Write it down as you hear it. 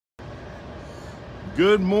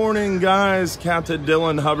Good morning, guys. Captain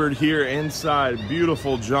Dylan Hubbard here inside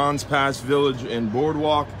beautiful Johns Pass Village in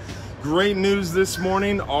Boardwalk. Great news this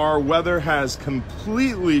morning. Our weather has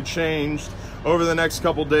completely changed over the next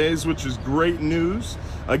couple days, which is great news.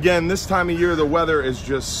 Again, this time of year, the weather is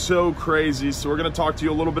just so crazy. So we're going to talk to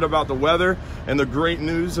you a little bit about the weather and the great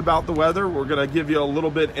news about the weather. We're going to give you a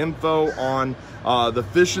little bit info on the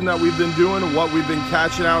fishing that we've been doing and what we've been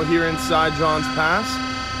catching out here inside Johns Pass.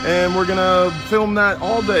 And we're gonna film that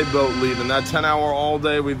all-day boat leaving, that 10-hour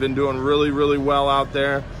all-day. We've been doing really well out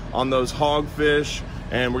there on those hogfish.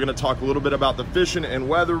 And we're gonna talk a little bit about the fishing and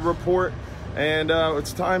weather report. And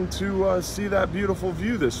it's time to see that beautiful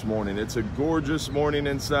view this morning. It's a gorgeous morning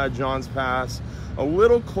inside Johns Pass. A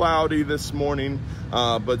little cloudy this morning,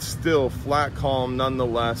 but still flat calm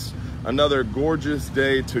nonetheless. Another gorgeous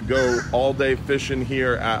day to go all day fishing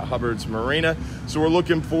here at Hubbard's Marina. So we're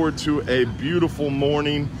looking forward to a beautiful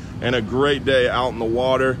morning and a great day out in the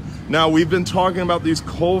water. Now, we've been talking about these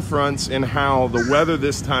cold fronts and how the weather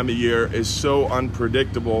this time of year is so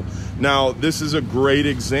unpredictable. Now, this is a great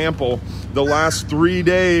example. The last 3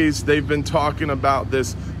 days, they've been talking about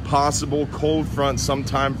this possible cold front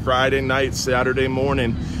sometime Friday night, Saturday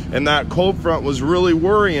morning. And that cold front was really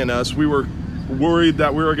worrying us. We were worried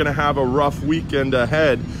that we were going to have a rough weekend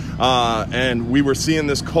ahead, and we were seeing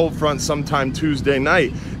this cold front sometime Tuesday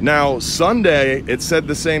night. Now Sunday, it said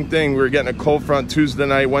the same thing. We were getting a cold front Tuesday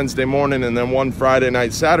night, Wednesday morning, and then one Friday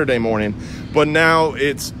night, Saturday morning. But now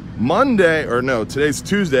it's Monday, or no, today's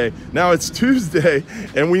Tuesday. Now it's Tuesday,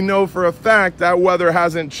 and we know for a fact that weather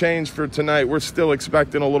hasn't changed for tonight. We're still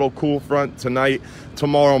expecting a little cool front tonight,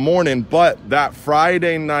 tomorrow morning, but that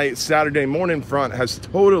Friday night, Saturday morning front has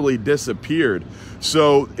totally disappeared.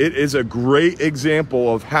 So it is a great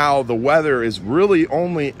example of how the weather is really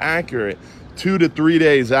only accurate 2 to 3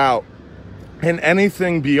 days out. And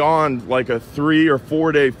anything beyond like a 3 or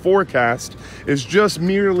 4 day forecast is just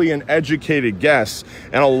merely an educated guess.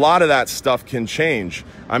 And a lot of that stuff can change.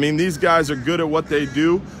 I mean, these guys are good at what they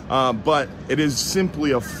do, but it is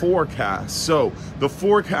simply a forecast. So the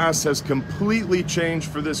forecast has completely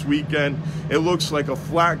changed for this weekend. It looks like a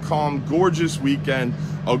flat, calm, gorgeous weekend.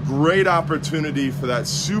 A great opportunity for that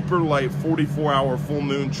super light 44-hour full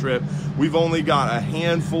moon trip. We've only got a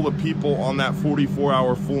handful of people on that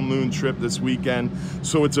 44-hour full moon trip this weekend.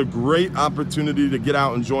 So it's a great opportunity to get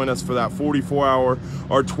out and join us for that 44-hour.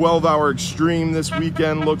 Our 12-hour extreme this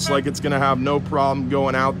weekend looks like it's gonna have no problem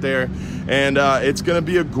going out there. And it's gonna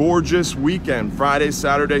be a gorgeous weekend. Friday,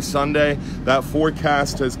 Saturday, Sunday. That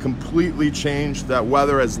forecast has completely changed. That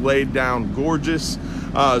weather has laid down gorgeous.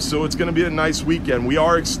 So it's gonna be a nice weekend. We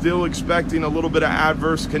are still expecting a little bit of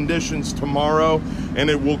adverse conditions tomorrow, and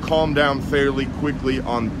it will calm down fairly quickly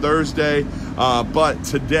on Thursday. But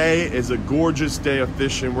today is a gorgeous day of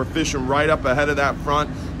fishing. We're fishing right up ahead of that front.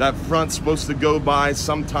 That front's supposed to go by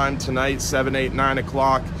sometime tonight, 7, 8, 9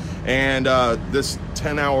 o'clock. And this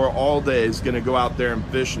 10-hour all day is gonna go out there and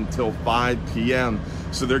fish until 5 p.m.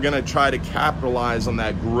 So they're gonna try to capitalize on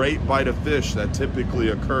that great bite of fish that typically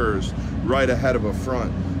occurs right ahead of a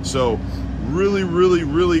front. So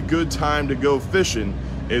really good time to go fishing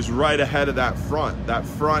is right ahead of that front. That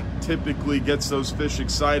front typically gets those fish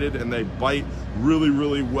excited and they bite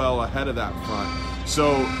really well ahead of that front.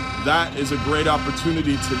 So that is a great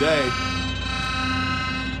opportunity today.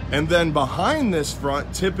 And then behind this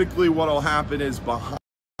front, typically what'll happen is behind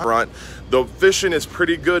front, the fishing is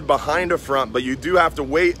pretty good behind a front, but you do have to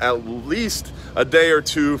wait at least a day or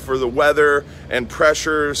two for the weather and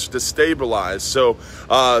pressures to stabilize. So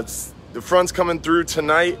the front's coming through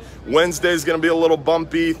tonight. Wednesday's gonna be a little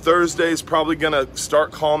bumpy. Thursday's probably gonna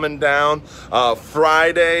start calming down.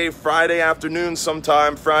 Friday afternoon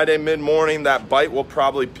sometime, Friday mid-morning, that bite will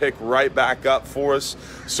probably pick right back up for us.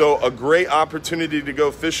 So a great opportunity to go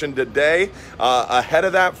fishing today ahead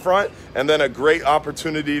of that front, and then a great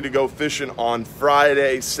opportunity to go fishing on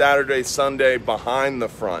Friday, Saturday, Sunday behind the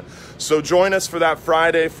front. So join us for that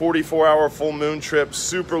Friday 44-hour full moon trip,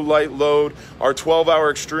 super light load. Our 12-hour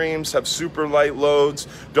extremes have super light loads.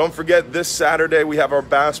 Don't forget, this Saturday we have our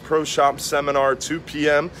Bass Pro Shop seminar, 2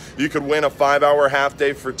 p.m. You could win a 5-hour half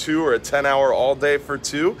day for 2 or a 10-hour all day for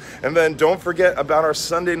 2. And then don't forget about our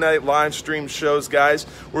Sunday night live stream shows, guys.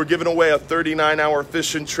 We're giving away a 39-hour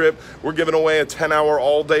fishing trip. We're giving away a 10-hour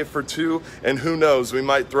all day for 2. And who knows, we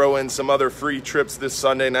might throw in some other free trips this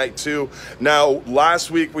Sunday night too. Now, last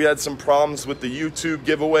week we had some problems with the YouTube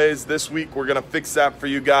giveaways. This week we're gonna fix that for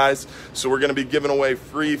you guys. So we're gonna be giving away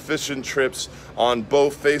free fishing fishing trips on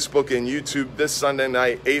both Facebook and YouTube this Sunday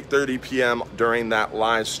night, 8:30 p.m. during that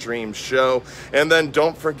live stream show. And then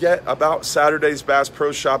don't forget about Saturday's Bass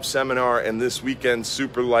Pro Shop seminar and this weekend's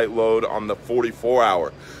super light load on the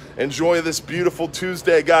 44-hour. Enjoy this beautiful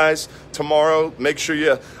Tuesday, guys. Tomorrow, make sure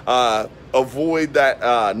you avoid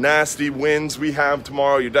that nasty winds we have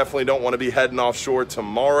tomorrow. You definitely don't want to be heading offshore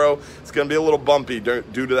tomorrow. It's going to be a little bumpy due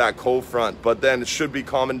to that cold front, but then it should be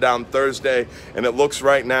calming down Thursday, and it looks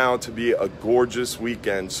right now to be a gorgeous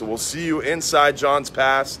weekend. So we'll see you inside Johns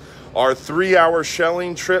Pass. Our 3-hour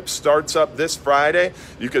shelling trip starts up this Friday.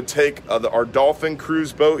 You could take our Dolphin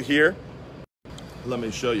cruise boat here. Let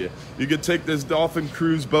me show you. You could take this Dolphin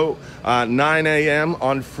cruise boat 9 a.m.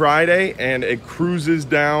 on Friday, and it cruises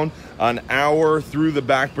down an hour through the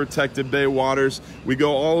back protected bay waters. We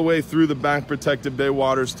go all the way through the back protected bay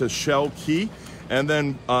waters to Shell Key, and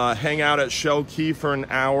then hang out at Shell Key for an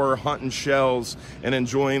hour, hunting shells and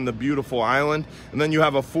enjoying the beautiful island. And then you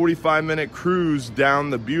have a 45-minute cruise down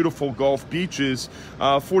the beautiful Gulf beaches,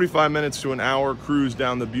 45 minutes to an hour cruise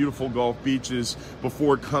down the beautiful Gulf beaches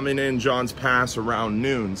before coming in Johns Pass around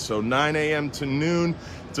noon. So 9 a.m. to noon,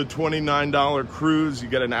 it's a $29 cruise. You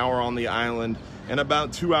get an hour on the island and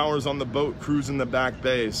about 2 hours on the boat cruising the back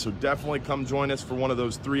bay. So definitely come join us for one of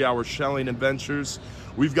those 3-hour shelling adventures.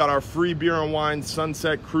 We've got our free beer and wine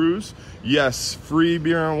sunset cruise. Yes, free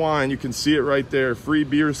beer and wine. You can see it right there. Free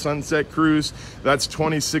beer sunset cruise. That's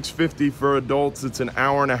 $26.50 for adults. It's an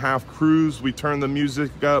hour-and-a-half cruise. We turn the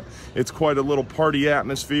music up. It's quite a little party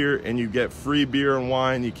atmosphere, and you get free beer and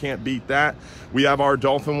wine. You can't beat that. We have our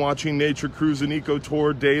dolphin watching nature cruise and eco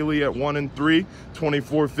tour daily at 1 and 3,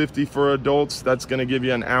 $24.50 for adults. That's going to give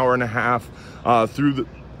you an hour-and-a-half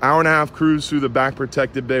cruise through the back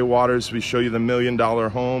protected bay waters. We show you the $1 million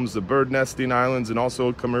homes, the bird nesting islands, and also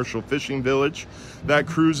a commercial fishing village. That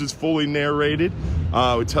cruise is fully narrated.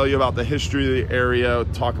 We tell you about the history of the area,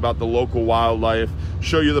 talk about the local wildlife,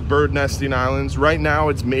 show you the bird nesting islands. Right now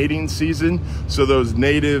it's mating season, so those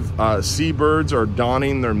native seabirds are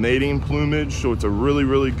donning their mating plumage. So it's a really,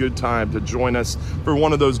 really good time to join us for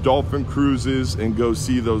one of those dolphin cruises and go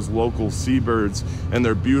see those local seabirds and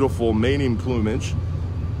their beautiful mating plumage.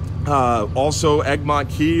 Also, Egmont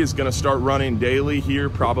Key is going to start running daily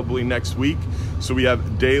here probably next week. So we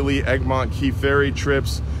have daily Egmont Key ferry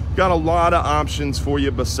trips. Got a lot of options for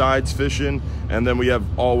you besides fishing, and then we have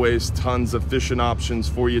always tons of fishing options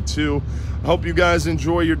for you too. I hope you guys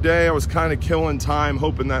enjoy your day. I was kind of killing time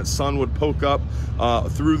hoping that sun would poke up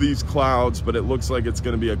through these clouds, but it looks like it's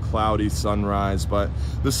going to be a cloudy sunrise. But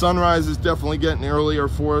the sunrise is definitely getting earlier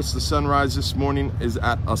for us. The sunrise this morning is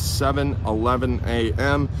at 7:11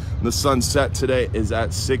 a.m. The sunset today is at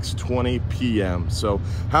 6:20 p.m. So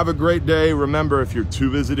have a great day. Remember, if you're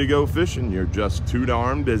too busy to go fishing, you're just too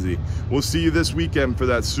darn busy. We'll see you this weekend for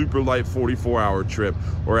that super light 44-hour trip,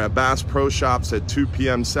 or at Bass Pro Shops at 2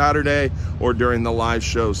 p.m. Saturday, or during the live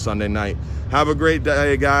show Sunday night. Have a great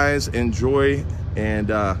day, guys. Enjoy, and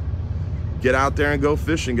get out there and go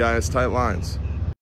fishing, guys. Tight lines.